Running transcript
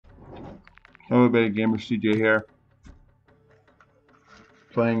Hello everybody, Gamer CJ here.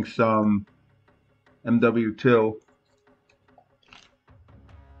 Playing some MW2.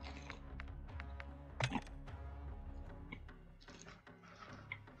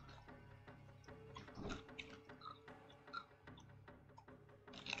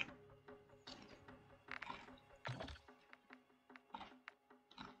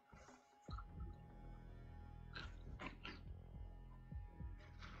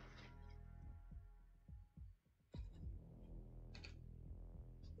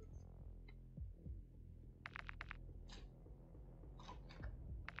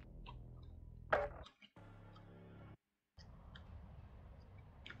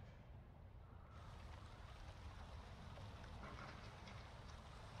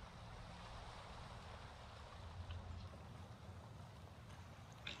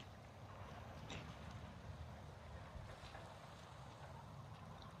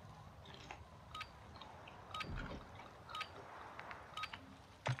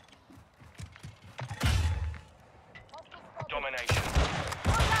 Domination.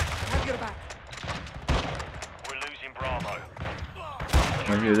 Have your back. We're losing Bravo. I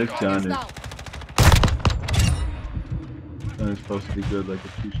hear this gun Down. is supposed to be good, like a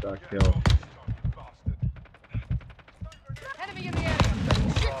 2-shot kill. Enemy in the area.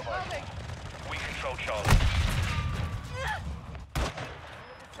 Bravo. We control Charlie.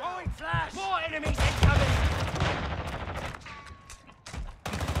 Throwing flash. More enemies incoming.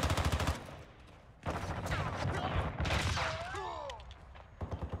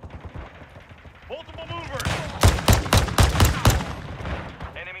 Multiple movers.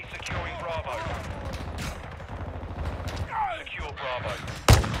 Enemy securing Bravo. Secure Bravo.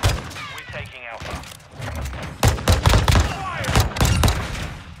 We're taking Alpha. Fire!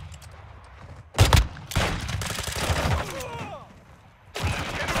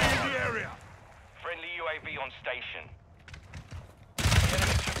 Enemy in the area. Friendly UAV on station.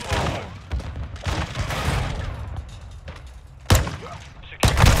 Enemy to Bravo.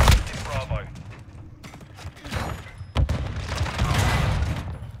 Secure objective Bravo.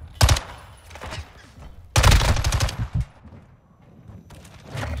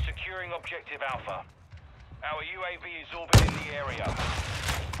 Securing objective Alpha. Our UAV is orbiting the area.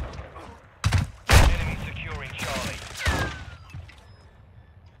 Enemy securing Charlie.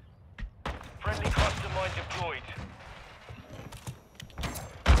 Friendly cluster mine deployed.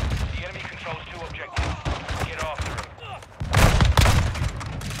 The enemy controls 2 objectives. Get after them.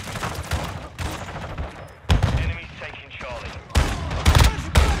 Enemies taking Charlie.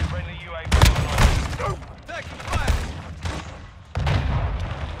 Friendly UAV online. Taking fire!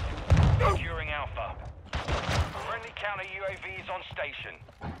 Securing Alpha. Friendly counter UAV is on station.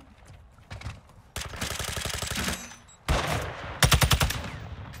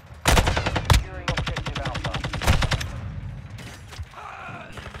 Securing objective Alpha.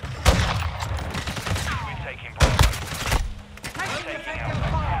 We're taking Bravo. We're taking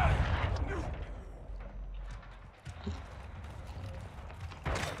Alpha.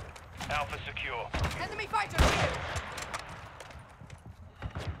 Alpha secure. Enemy fighter here.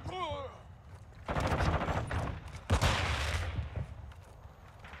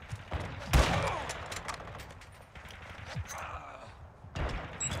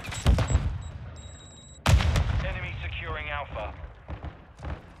 Enemy securing Alpha.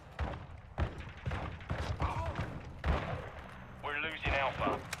 We're losing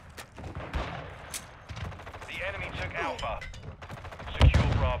Alpha. The enemy took Alpha. Secure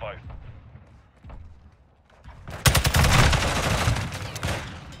Bravo.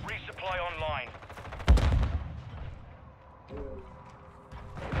 Resupply online.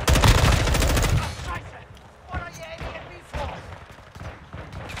 Scheiße. What are you aiming at me for?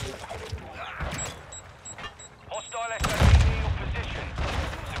 Hostile SOC near your position.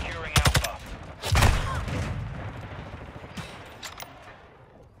 Securing Alpha.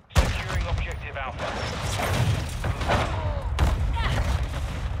 Securing objective Alpha.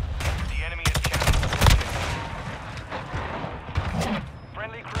 The enemy is captured objective.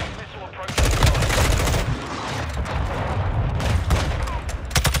 Friendly cruise missile approaching site.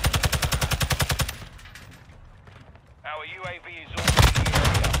 Our UAV is orbiting the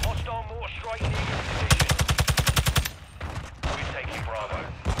area. Hostile mortar strike near your position. We're taking Bravo.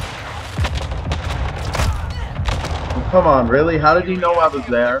 Come on, really? How did he know I was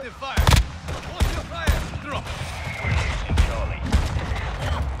there? We're losing Charlie.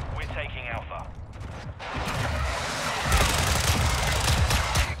 We're taking Alpha.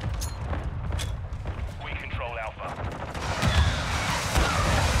 We control Alpha.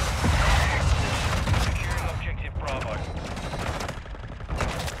 Securing objective Bravo.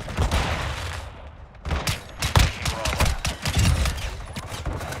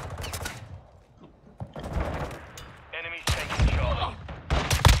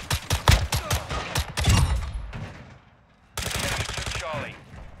 Charlie.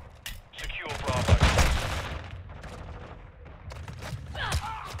 Secure Bravo.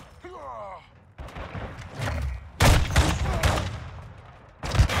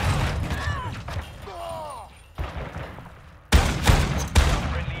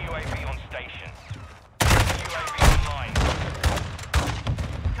 Friendly UAV on station. UAV online.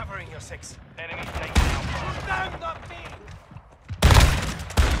 Covering your six. Enemies taking out. Down the B!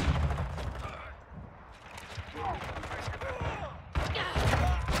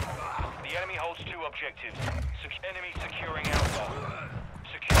 The enemy holds 2 objectives. Enemy securing Alpha.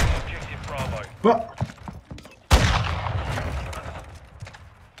 Securing objective Bravo. But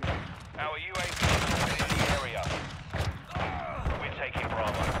Our UAV is in the area. We're taking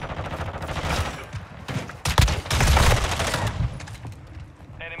Bravo.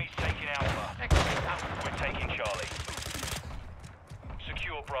 Enemies taking Alpha. We're taking Charlie.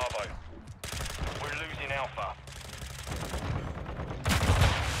 Secure Bravo. We're losing Alpha.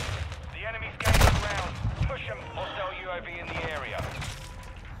 The enemy's gaining ground. Push them. Hostile UAV in the area.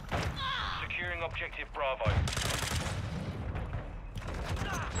 Securing objective Bravo.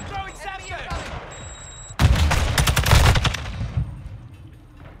 Throwing Samson!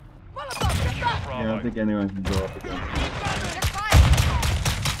 Secure yeah, I Bravo. don't think anyone can go up against him.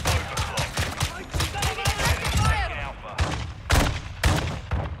 Taking Alpha.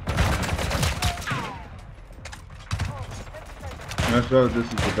 I suppose this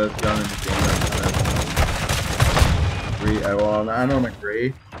is the best gun in the game. Well, I don't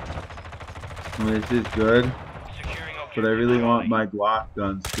agree. I mean, this is good, Securing but I really want my Glock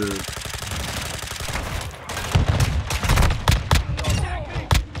guns too.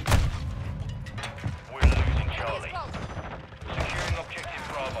 We're losing Charlie. Securing objective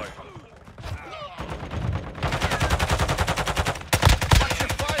Bravo. Watch your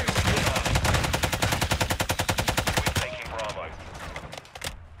fire! We're taking Bravo.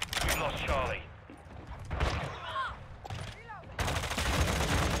 We've lost Charlie.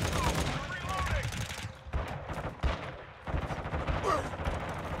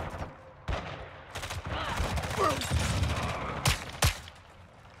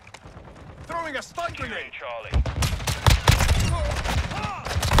 Throwing a stun Securing grenade! Charlie.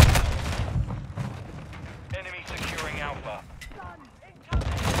 Enemy securing Alpha.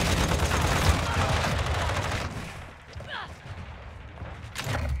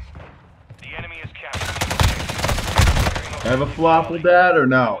 The enemy is captured. I have a falafel dad or Our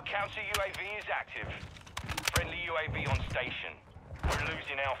no? counter UAV is active. Friendly UAV on station. We're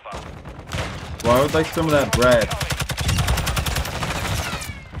losing Alpha. Well, I would like some of that bread.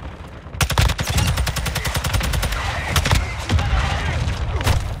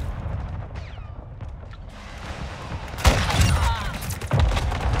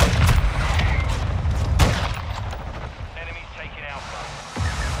 Enemies taking Alpha.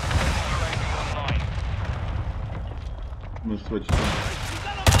 UAV online. I'm gonna switch to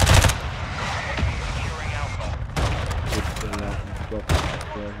Securing Alpha.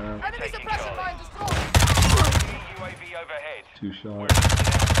 Enemy Taking suppression Charlie. line destroyed! UAV overhead. 2 We're shots. losing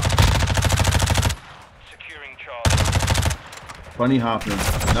Alpha. Securing Charlie. Bunny hopping.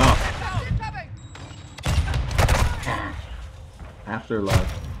 No. Incoming!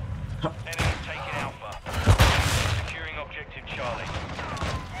 Afterlife. Enemies taking Alpha. Securing objective Charlie.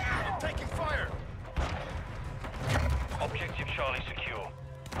 Taking fire! Objective Charlie secure.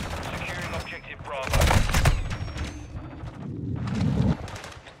 Securing objective Bravo.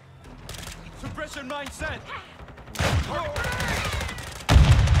 Suppression mine sent!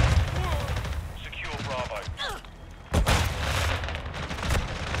 Secure Bravo.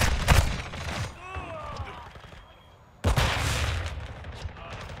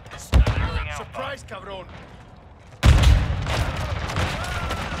 Securing Alpha. Surprise, cabron!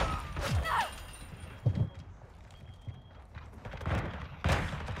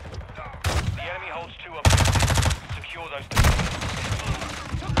 The enemy holds 2 objectives. Secure those defenders.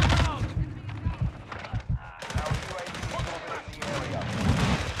 Our UAV is orbiting the area.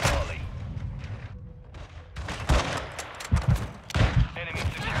 Charlie. Enemy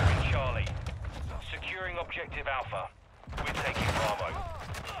securing Charlie. Securing objective Alpha. We're taking Bravo.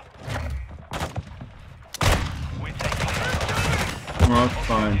 We're taking Alpha. Well, it's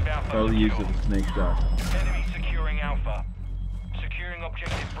fine. Probably use it as snake shot. Enemy securing Alpha. Securing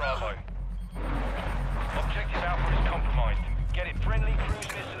objective Bravo. Objective Alpha is compromised. Get it. Friendly cruise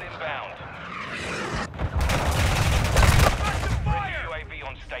missile inbound. Friendly UAV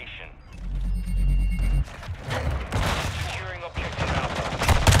on station. Securing objective Alpha.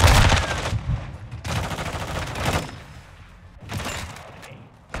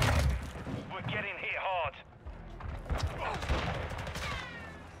 We're getting hit hard.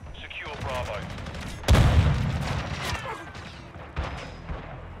 Bravo.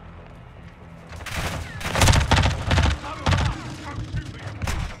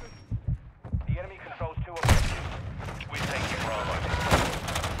 The enemy controls 2 objectives. We're taking Bravo.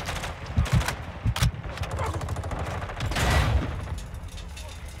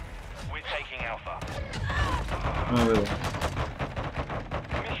 We're taking Alpha. Oh, really?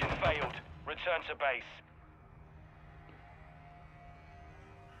 Mission failed. Return to base.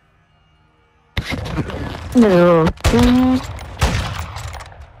 No.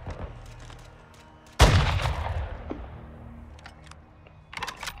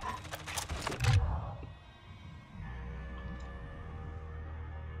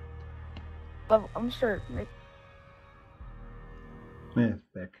 I'm sure. Yeah,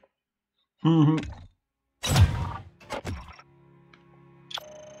 back. Mm-hmm.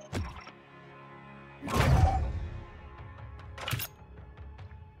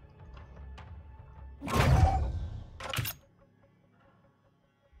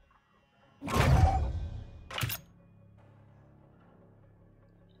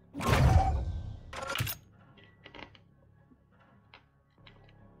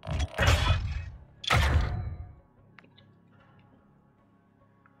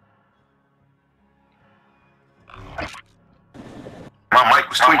 My mic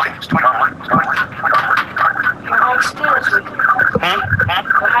was tweaking. Your mic's still tweaking. Your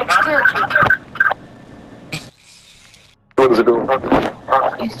mic's still tweaking. What is it doing?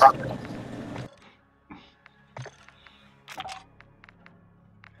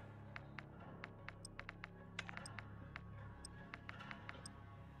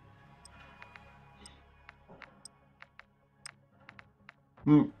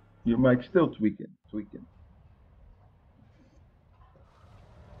 Your mic's still tweaking.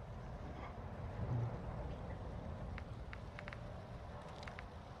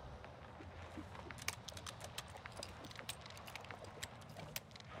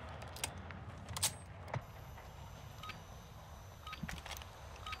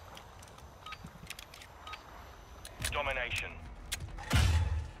 Domination.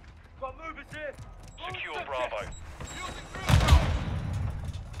 Got movers here. Secure Bravo.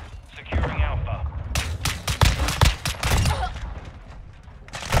 Securing Alpha.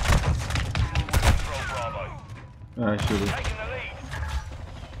 Control Bravo. I should have. Taking the lead.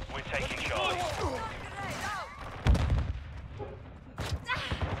 We're taking Charlie.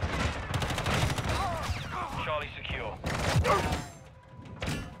 Charlie secure.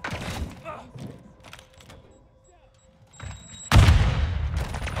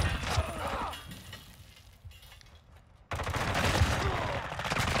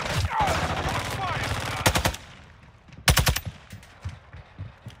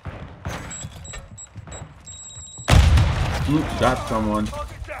 Got someone.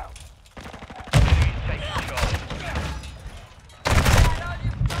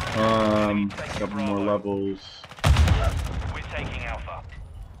 Couple more levels. We're taking Alpha.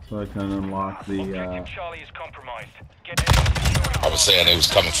 So I can unlock the Objective Charlie is compromised. Get I was saying it was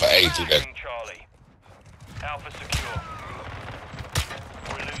coming for A to that. Charlie. Alpha secure.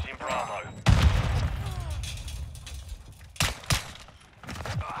 We're losing Bravo.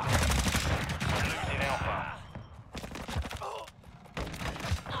 We're losing Alpha.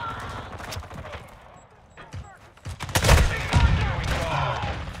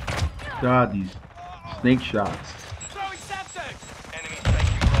 God, these snake shots. Throwing something. Enemy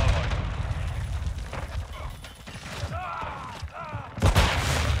taking Bravo.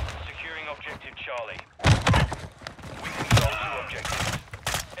 Securing objective Charlie. We control 2 objectives.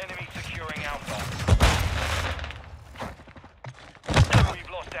 Enemy securing Alpha.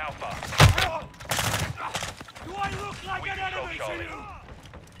 We've lost Alpha. Do I look like We an control enemy Charlie. to you?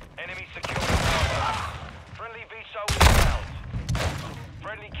 Enemy securing Bravo. Friendly VSOL inbound.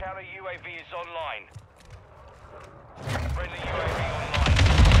 Friendly counter UAV is online. Friendly UAV online.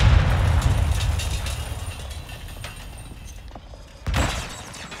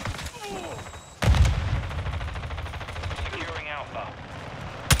 Securing Alpha.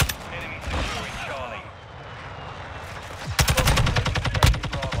 Enemy securing Charlie.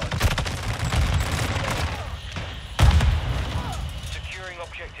 Bravo. Securing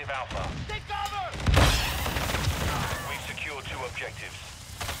objective Alpha. Take cover. We've secured 2 objectives.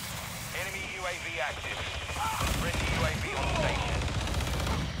 Enemy UAV active. Friendly UAV on station.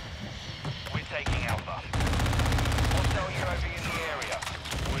 We're taking Alpha. Hostile UAV in the area.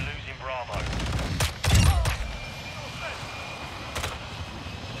 We're losing Bravo.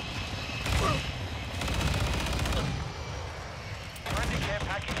 Friendly care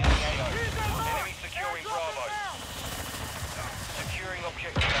package in the AO. Enemy securing Bravo. Securing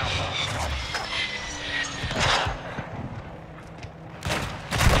objective Alpha.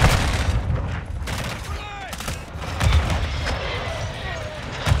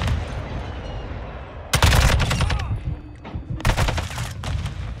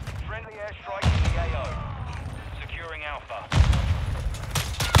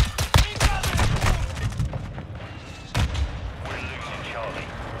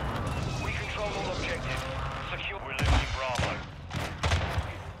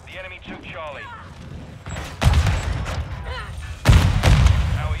 took Charlie.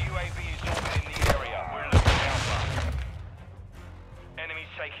 Our UAV is orbiting the area. We're losing Alpha.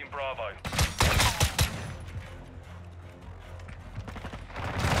 Enemies taking Bravo.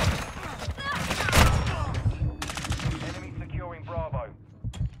 Enemy securing Bravo.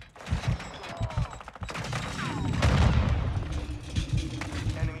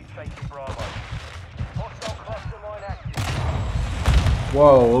 Enemies taking Bravo. Hostile cluster mine active.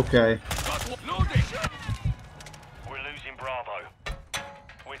 Whoa, okay. We're losing Bravo.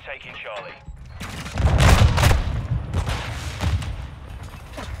 We're taking Charlie.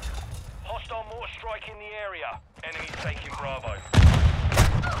 Hostile mortar strike in the area. Enemies taking Bravo.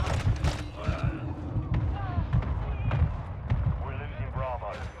 We're losing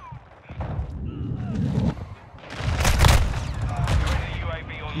Bravo.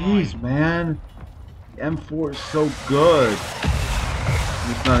 UAV online. Jeez, man. The M4 is so good. I'm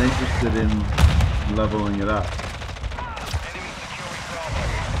just not interested in leveling it up. Enemy securing Bravo.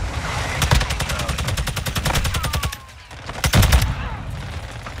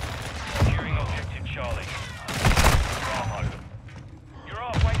 Securing objective Charlie. Bravo. You're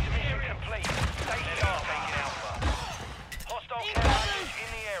halfway to mission complete. Stay sharp, taking Alpha. Hostile care package in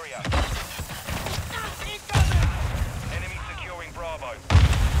the area. Enemy securing Bravo.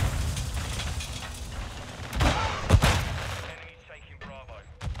 Enemy taking Bravo.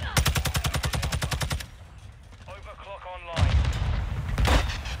 Overclock online.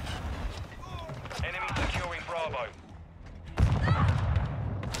 Enemy securing Bravo.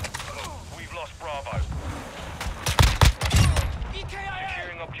 We've lost Bravo.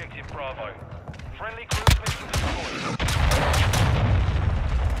 Securing objective Bravo. Friendly cruise missile deployed.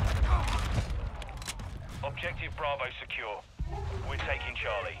 Objective Bravo secure. We're taking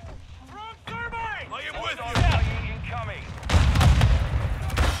Charlie. I am with you. Incoming.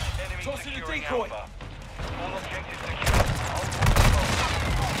 Enemy securing Alpha. All objectives secure.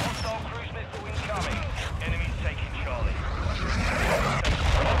 Hostile cruise missile incoming. Enemies taking Charlie.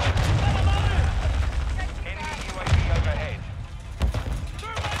 Enemy UAV overhead.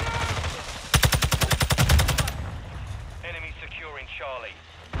 Enemy securing Charlie.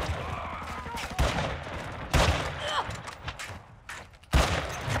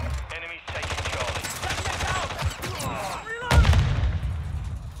 Enemies taking Charlie.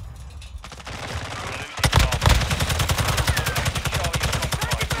 We're losing Bravo. Charlie is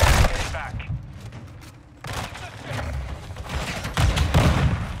compromised. Get it back.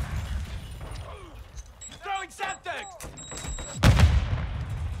 Throwing something!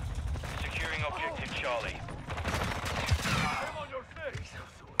 Securing objective Charlie. I'm on your face!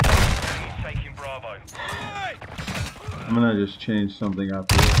 Enemies taking Bravo. Hey! I'm gonna just change something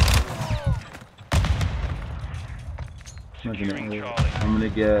up here. Securing Charlie. I'm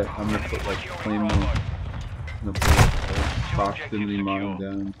gonna put like flame mode. I'm gonna put like proximity mine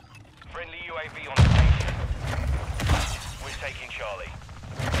down. Friendly UAV on station. We're taking Charlie.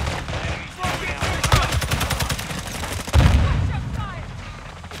 Enemies taking Alpha.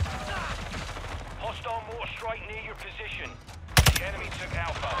 Hostile mortar strike near your position. The enemy took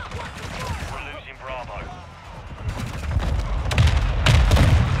Alpha. We're losing Bravo.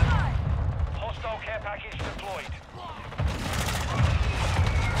 Hostile care package deployed.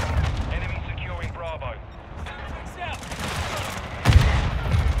 Enemy securing Bravo.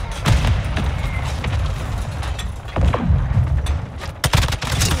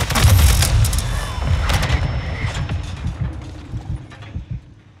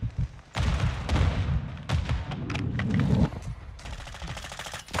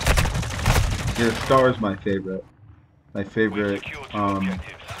 Yeah, Star is my favorite. My We favorite secured two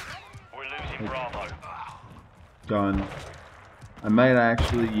objectives. We're losing Bravo. gun. I might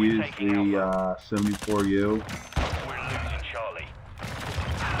actually use the 74U. We're losing Charlie.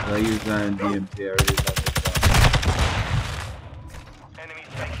 I use that in DMT. I already love it.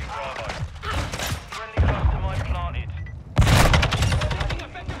 Enemies taking Bravo. Friendly cluster mine planted.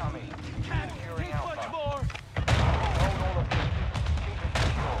 Incoming. Securing Alpha. Hold all objectives. Keep it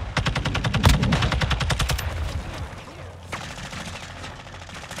secure.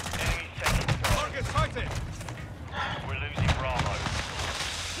 Enemies taking Bravo. Target sighted! We're losing Bravo.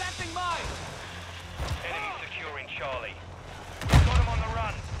 Planting mine! Enemy securing Charlie. We've got him on the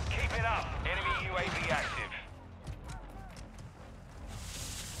run. Keep it up. Enemy UAV active.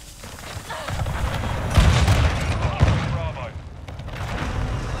 Bravo.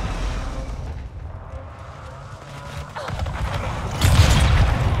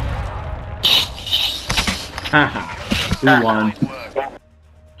 Haha. Who won?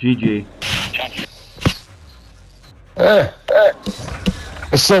 GG.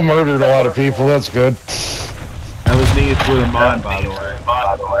 I still murdered a lot of people. That's good. That was me through the mine, by the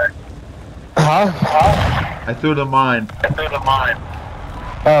way. Huh? I threw the mine.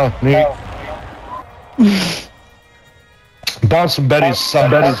 Oh, neat. Bouncing Betty's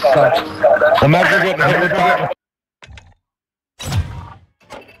sucks. I'm never getting hit with that.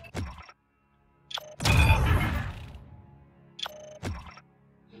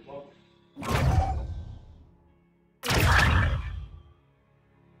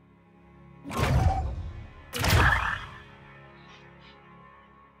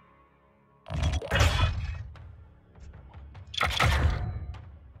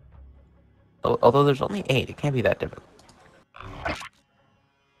 Although there's only 8, it can't be that difficult.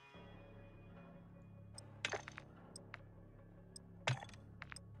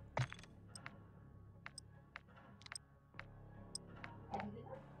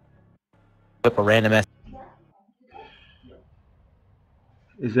 Whip a random S.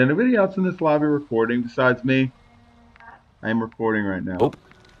 Is anybody else in this lobby recording besides me? I am recording right now. Oh.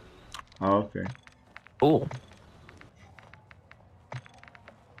 Oh, okay. Cool.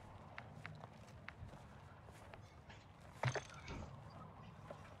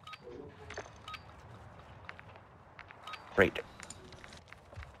 Great.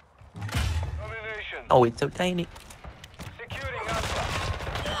 Domination. Oh, it's so tiny. Securing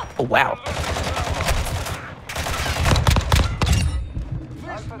Alpha. Oh, wow.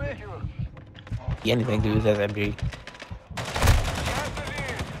 Alpha secure. Anything to use SMG.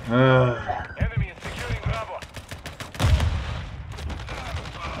 Enemy is securing Bravo.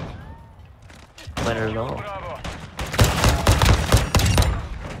 Let her know. Bravo.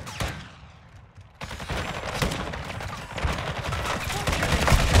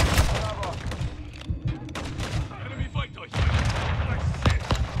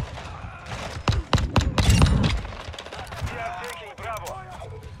 We are taking Bravo.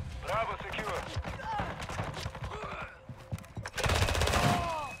 Bravo secure.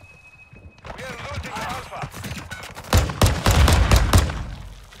 We are losing Alpha.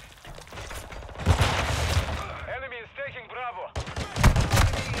 Enemy is taking Bravo.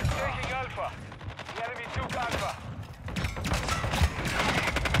 Enemy is taking Alpha. The enemy took Alpha.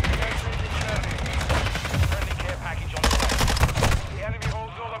 We are taking Charlie. Friendly care package on the way. The enemy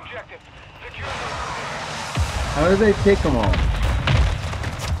holds all objectives. Secure those positions. How did they take them all?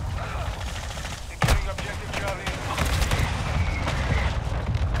 Securing objective Charlie.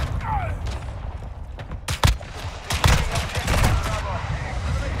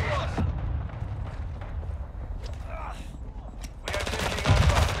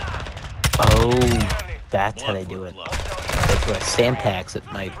 Oh, that's how they do it. They throw a Samtax at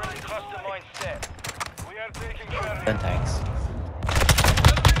my Friendly cluster mine set. We are taking Charlie. Samtax.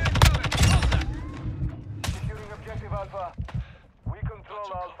 Securing objective Alpha. We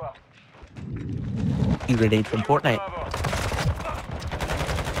control Alpha. E-grenade from Fortnite.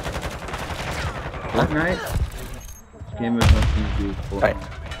 Bravo. Fortnite? This game has nothing to do with Fortnite. Right.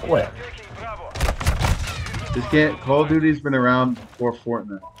 Whatever. Taking Bravo. This game, Call of Duty's been around before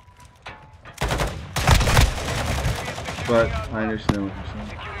Fortnite. But I understand what you're saying.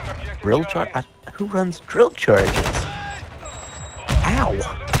 Securing objective Drill Charlie. charge? Who runs drill charges? Ow!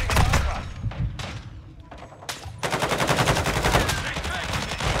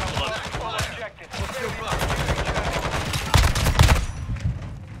 All objectives.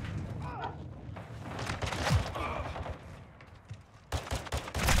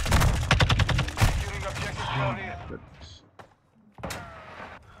 Securing objective Charlie. Goodness.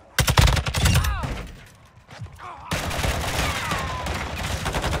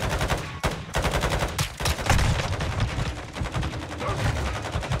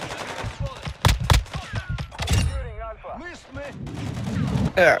 Securing Alpha.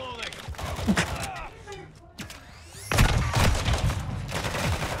 Yeah.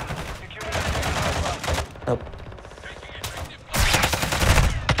 Securing objective Alpha. Nope.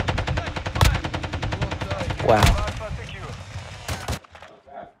 Wow. Alpha secure.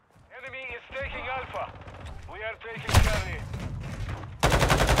 Enemy is taking Alpha. We are taking Charlie.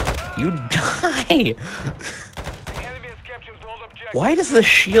 You die! The enemy has captured all objectives. Why does the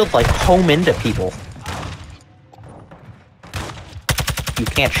shield, like, home into people? You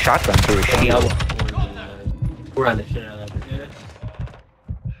can't shotgun through a shield. We're on the shit out of that.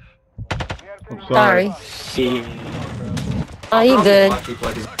 We are I'm taking sorry. Shit. Oh, you good.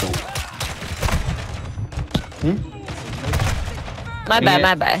 My bad,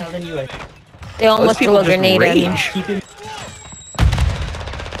 my bad. Telling you, They almost threw a grenade at me. rage.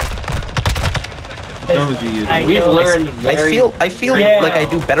 Don't you use it? We've learned very. I feel like I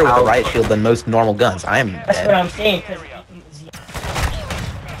do better with the riot shield than most normal guns. I am That's what dead. I'm saying. 'Cause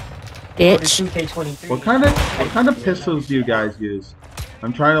bitch. 2K23. What kind of pistols do you guys use?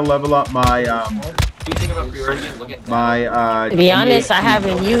 I'm trying to level up my You think about pre-ordering? Look at my To be honest, I G18.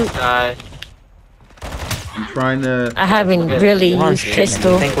 haven't used. I'm trying to. I haven't really Come on, used shit, man. You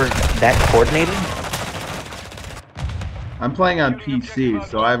pistol. think we're that coordinated? I'm playing on PC,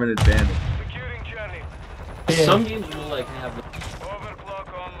 so I have an advantage. Securing Charlie. some games will like have.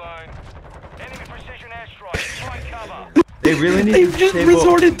 Overclock online. Enemy precision airstrike. Try cover. They really need They've to just disable.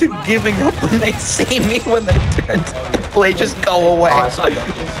 resorted to giving up when they see me when they turn to play. Just go away. Oh, it's not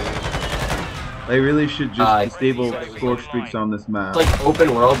good. They really should just disable it's score streaks on this map. It's like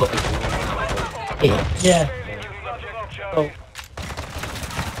open world, but like. Yeah. Securing objective Charlie.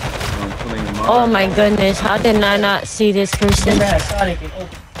 I'm putting them Oh up. my goodness, how did I not see this person? Never had Sonic and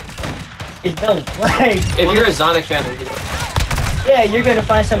it's dope. Like, If you're a Sonic fan, then you know. yeah, you're gonna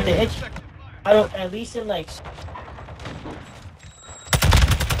find something itchy. I don't, at least in like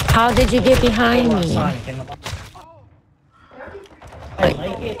How did you get behind me? Sonic and I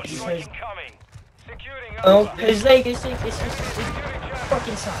like it because Incoming. Securing it's like it's just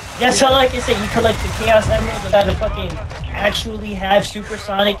fucking Sonic. That's all I can say. You collect the Chaos Emeralds without to fucking actually have Super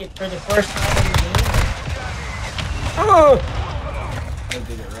Sonic for the first time in the game. I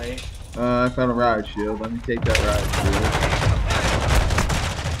did it right. I found a riot shield. Let me take that riot shield.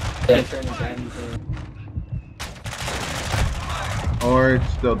 Or it'd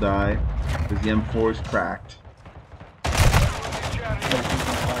still die, because the M4 is cracked.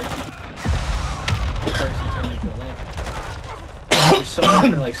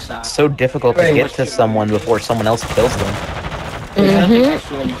 So difficult to get to someone before someone else kills them.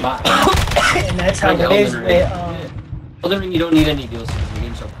 Mm-hmm. And that's how it is with Elden Ring, you don't need any DLC. The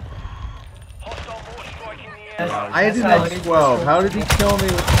game's so. hostile mortar strike in the air. I had an X12. How did he kill me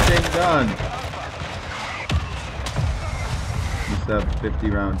with the same gun? Used to have a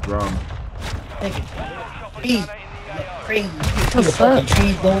 50-round drum. trees, crazy. The fuck?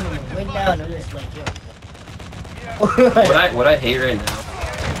 Trees blowing the wind down. I'm just like, yo. What I hate right now.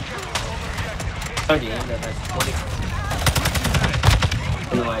 A game that has 20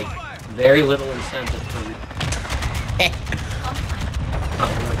 and like very little incentive for.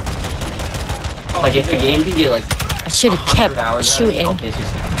 Like if the game can get like I should have 100 kept hours out of it, shooting. okay, it's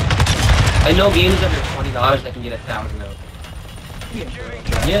just- I know games under $20 that can get 1,000 out.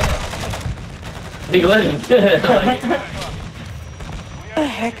 Yeah. Big legend. Like, What the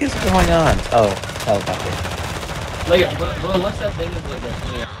heck is going on? Oh, helicopter. but unless that thing is like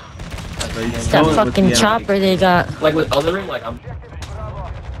that, But you It's kill that it with fucking the chopper they got. like with Elden Ring, like I'm.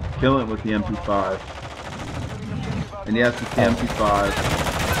 Kill it with the MP5. And yes, it's the MP5.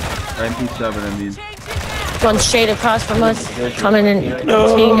 Or MP7, I mean. One straight across from us, coming in It's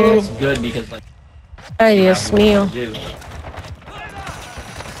containers. good because like. Ay, Dios mío. Do.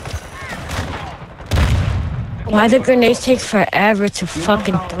 Why the grenades take forever to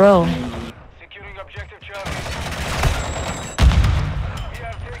fucking throw? Securing objective Charlie. We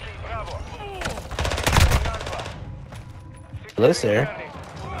are taking Bravo. Hello, sir.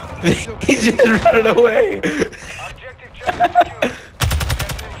 He's just running away. Objective Charlie secured. We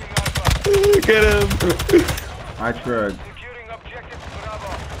are taking Alpha. Get him. I tried. Securing objective Bravo.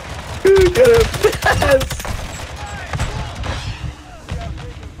 Get him. Yes. We are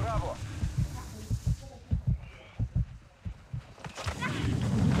taking Bravo.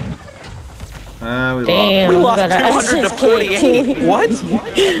 We Damn, We we lost got our 200 to asses kicked. 48. What? lost.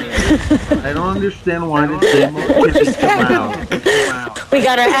 I don't understand why this game won't get this around. We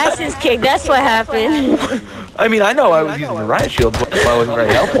got our asses kicked, that's what happened. I mean, I know I was using the riot shield, but I wasn't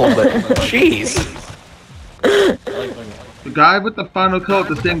very helpful, but jeez. The guy with the final kill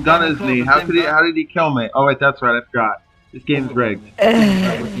with the same gun as me. How did he kill me? Oh wait, that's right. I forgot. This game's rigged.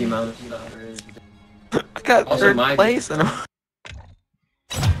 With the amount of stuff. I got Also, third my- place and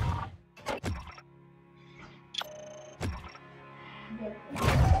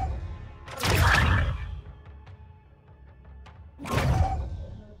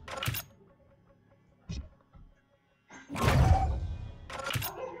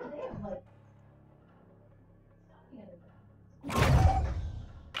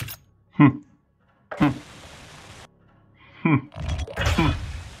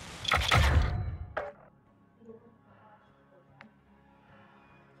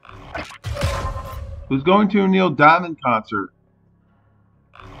Who's going to a Neil Diamond concert?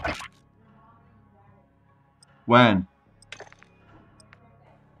 When?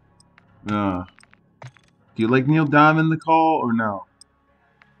 Do you like Neil Diamond, Nicole, or no?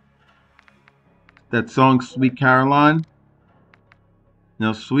 That song, Sweet Caroline?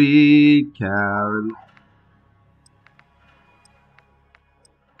 No, Sweet Caroline.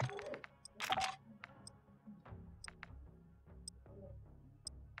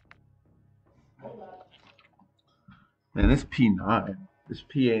 And this P9, this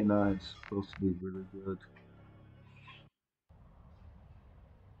P89 is supposed to be really good.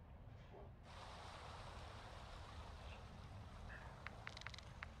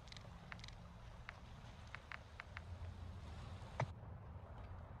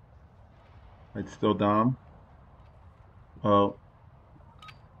 It's still Dom. Oh.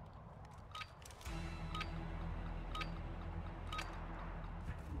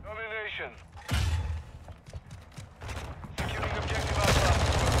 Domination. Securing objective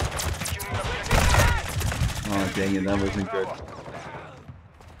Alpha. Securing objective. Oh, dang it, that wasn't good.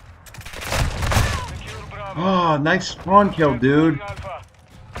 Secure Bravo. Oh, nice spawn kill, dude. Alpha.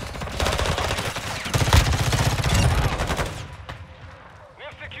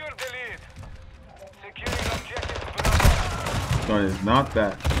 We've secured the lead. Securing objective Bravo. This one is not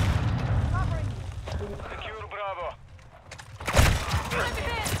bad. Secure Bravo.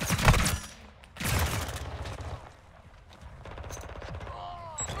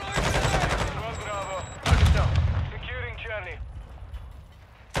 Control Bravo. Securing Charlie.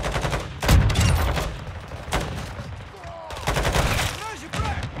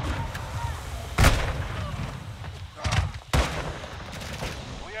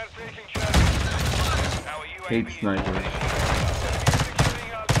 We are taking Charlie. Our UAV Hate is snipers.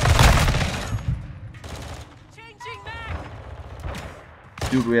 securing Alpha.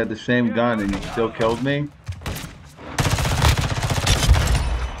 Dude, we had the same gun and you still killed me?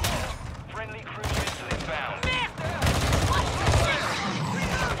 Friendly cruise missile inbound.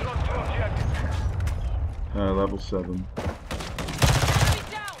 Drop to objective. Level 7.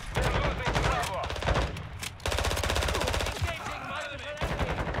 They're losing Bravo.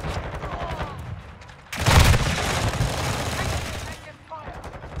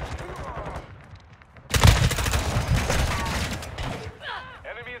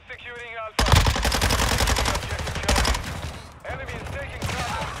 Enemy is securing Alpha. Securing objective Charlie. Enemy is taking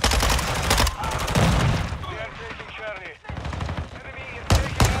Bravo. We are taking Charlie. Enemy is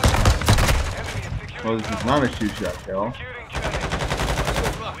taking Alpha. Enemy is securing Well, this is Bravo. not a two-shot kill. Securing Charlie.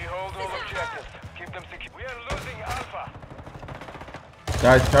 We hold all objectives. Keep them secure. We are losing Alpha.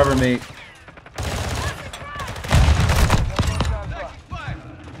 Guys, cover me.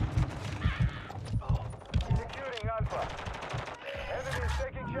 Securing Alpha. Enemy is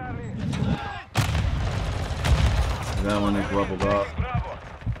taking Charlie. That one is leveled up. Bravo.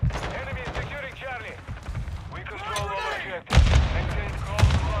 Enemy is securing Charlie. We control all objectives. Maintain cold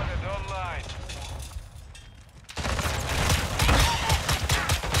blooded online.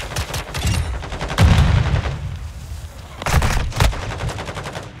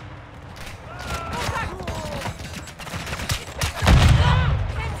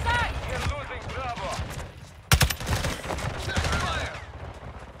 We are losing Bravo.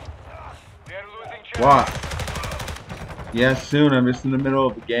 We are losing Charlie. What? Yeah, soon. I'm just in the middle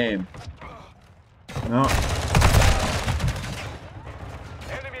of the game. No.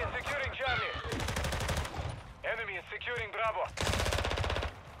 Enemy is securing Charlie. Enemy is securing Bravo.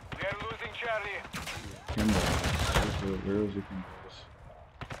 We are losing Charlie. Kimbo. Where is it?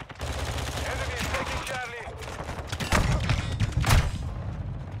 Enemy is taking Charlie.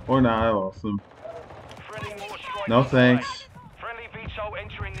 Or not, I lost them. Friendly more strike. No thanks. Friendly VTOL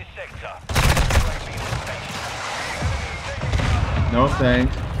entering this sector. No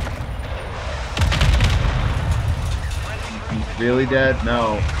thanks. He's really dead?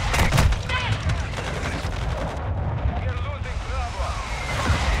 No. We are losing Bravo.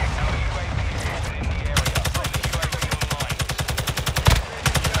 Our UAV is in the area. Friendly UAV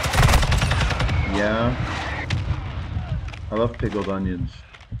online. Yeah. I love pickled onions.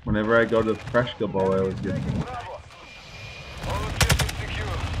 Whenever I go to Fresh Bowl, I always get them. Bravo. All objectives secure.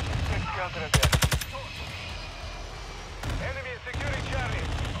 Check counterattack. Enemy is securing Charlie.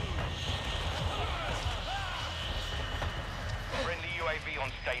 Friendly UAV on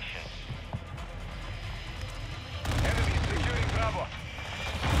station. Enemy is securing Bravo.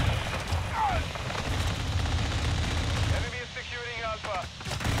 Enemy is securing Alpha.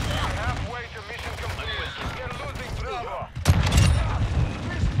 We're halfway to mission complete. We are losing Bravo.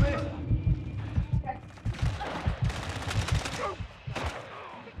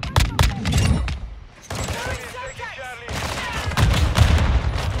 Enemy is taking Charlie.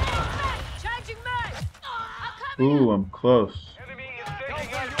 Ooh, I'm close. Enemy is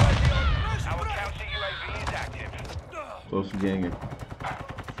taking Alpha. Our counter UAV is active. Close to getting it.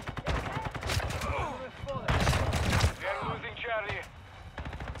 We are losing Charlie.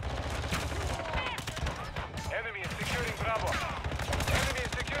 Enemy is securing Bravo. Enemy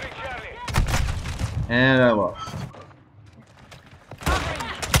is securing Charlie. And I lost. We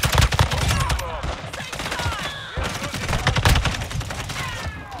are losing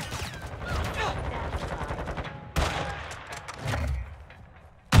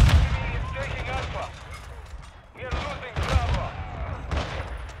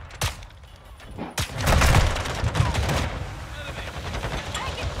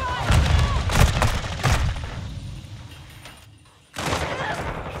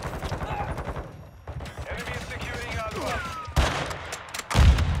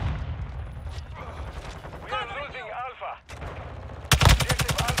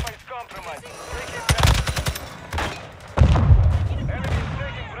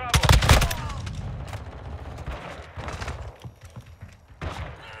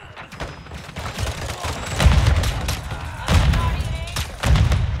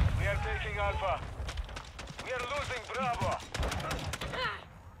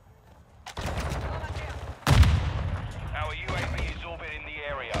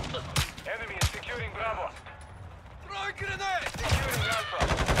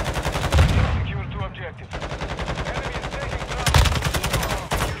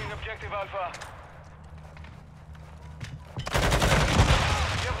Alpha.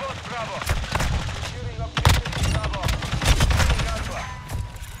 You've lost Bravo. Securing objective Bravo. Taking Alpha.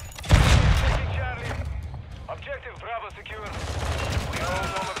 Taking Charlie. Objective Bravo secure. We hold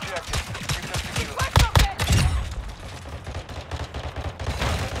all objectives. Keep them secure.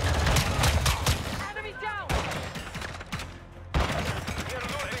 Enemy down! We're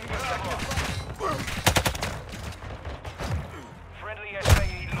losing Bravo. Friendly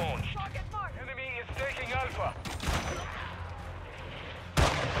SAE launched. Target marked! Enemy is taking Alpha.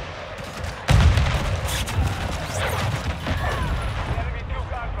 Enemy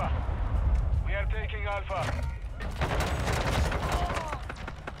took Alpha. We are taking Alpha.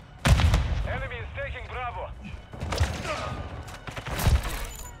 Enemy is taking Bravo.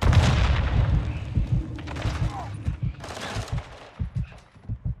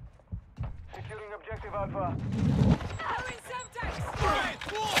 Securing objective Alpha. Throwing Semtex!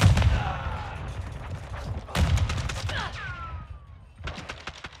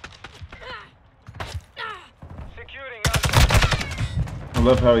 Securing Alpha. I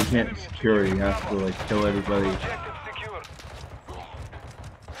love how he can't secure. He has to like kill everybody. Objective secure.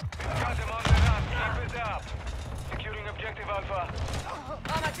 We've got him on the run. Keep it up. Securing objective Alpha.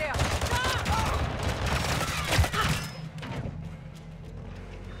 Amateur!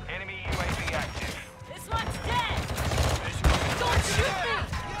 Enemy UAV active. This one's dead! Don't shoot me!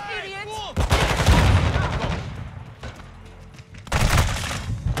 Idiot!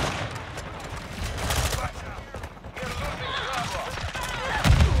 We're losing Bravo.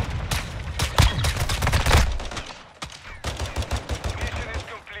 Mission is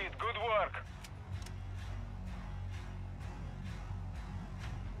complete. Good work.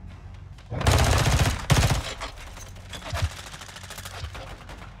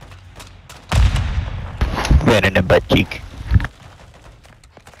 Right in the butt cheek.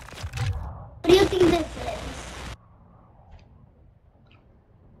 What do you think this is?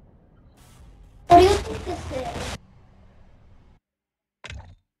 What do you think this is?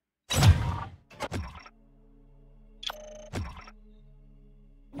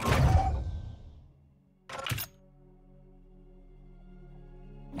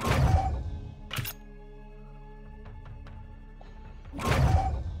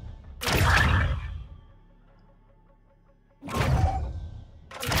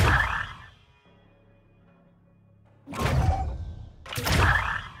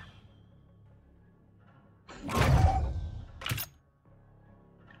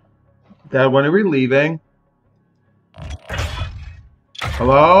 Dad, when are we leaving?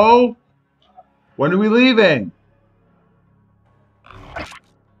 Hello? When are we leaving?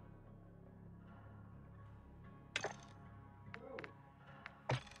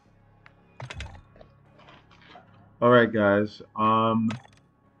 Alright guys,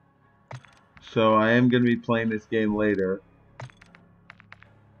 so I am going to be playing this game later.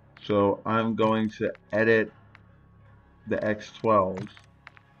 So I'm going to edit the X12s.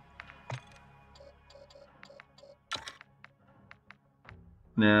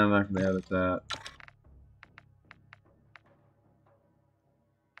 Nah, I'm not going to edit that.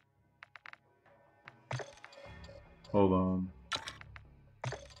 Hold on.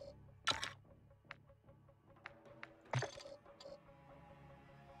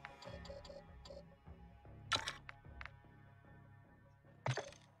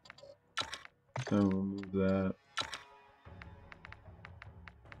 So remove that.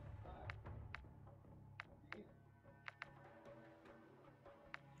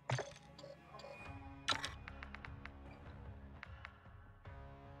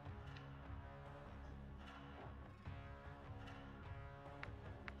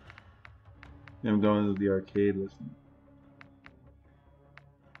 I'm going to the arcade listen.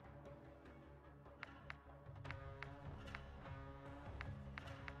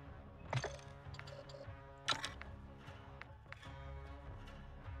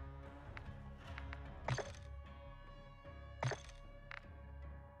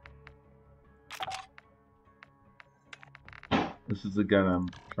 This is the gun I'm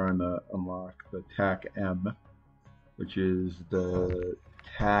trying to unlock, the TAC-M, which is the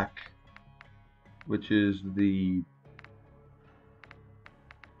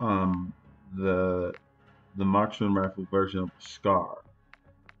the marksman rifle version of SCAR.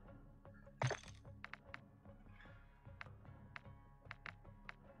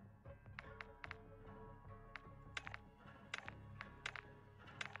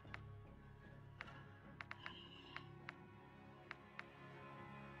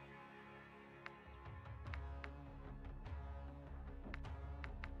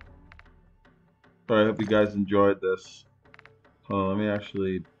 So I hope you guys enjoyed this. Hold on, let me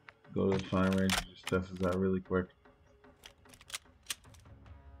actually Go to the fine range and just test this out really quick.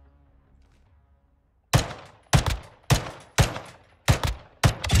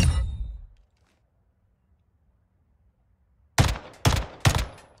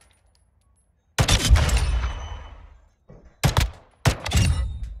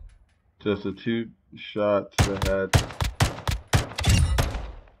 Just a 2 shot to the head.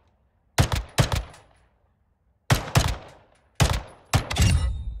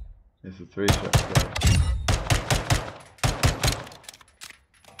 It's a 3 shot kill.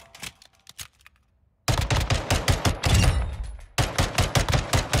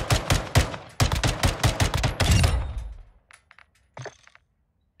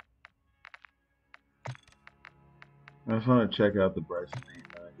 I just want to check out the Bryson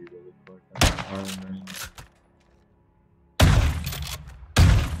 890 really quick.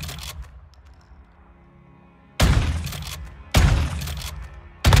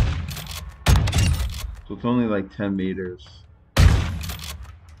 So it's only like 10 meters.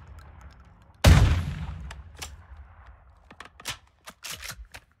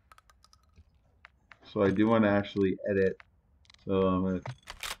 So I do want to actually edit. So I'm going to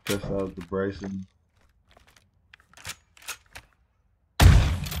test out the Bryson.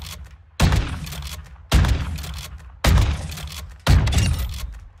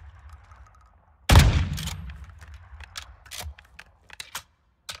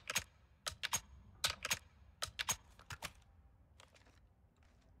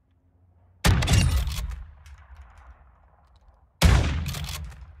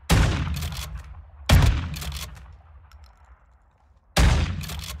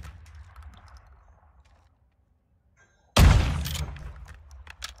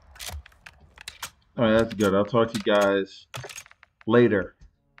 Alright, that's good. I'll talk to you guys later.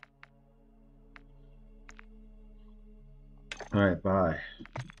 Alright, bye.